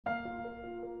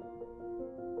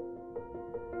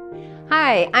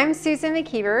Hi, I'm Susan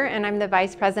McKeever, and I'm the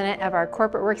Vice President of our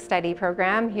Corporate Work Study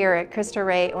program here at Cristo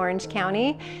Rey Orange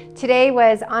County. Today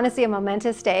was honestly a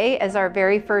momentous day as our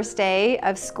very first day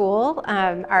of school.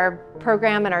 Our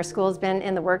program and our school has been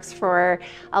in the works for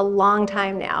a long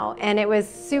time now, and it was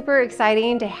super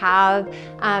exciting to have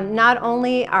not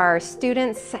only our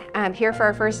students here for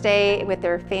our first day with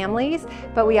their families,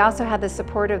 but we also had the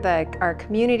support of our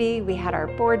community. We had our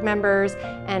board members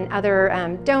and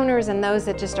other donors and those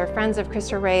that just are friends of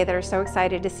Cristo Rey that are so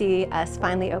excited to see us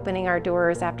finally opening our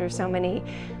doors after so many,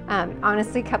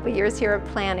 honestly, couple years here of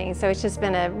planning. So it's just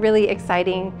been a really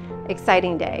exciting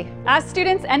day. As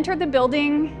students entered the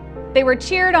building, they were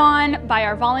cheered on by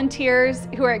our volunteers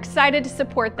who are excited to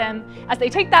support them as they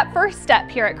take that first step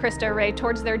here at Cristo Rey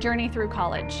towards their journey through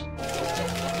college.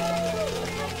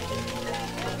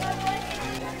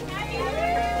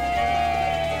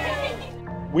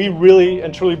 We really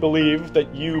and truly believe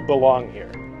that you belong here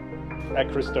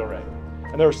at Cristo Rey.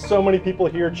 And there are so many people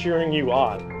here cheering you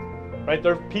on, right?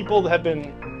 There are people that have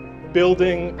been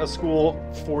building a school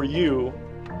for you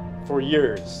for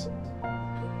years.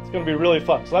 It's gonna be really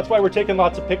fun. So that's why we're taking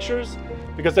lots of pictures,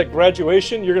 because at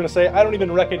graduation, you're gonna say, I don't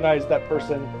even recognize that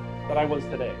person that I was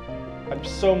today. I'm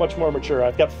so much more mature.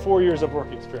 I've got 4 years of work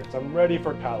experience. I'm ready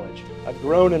for college. I've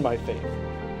grown in my faith.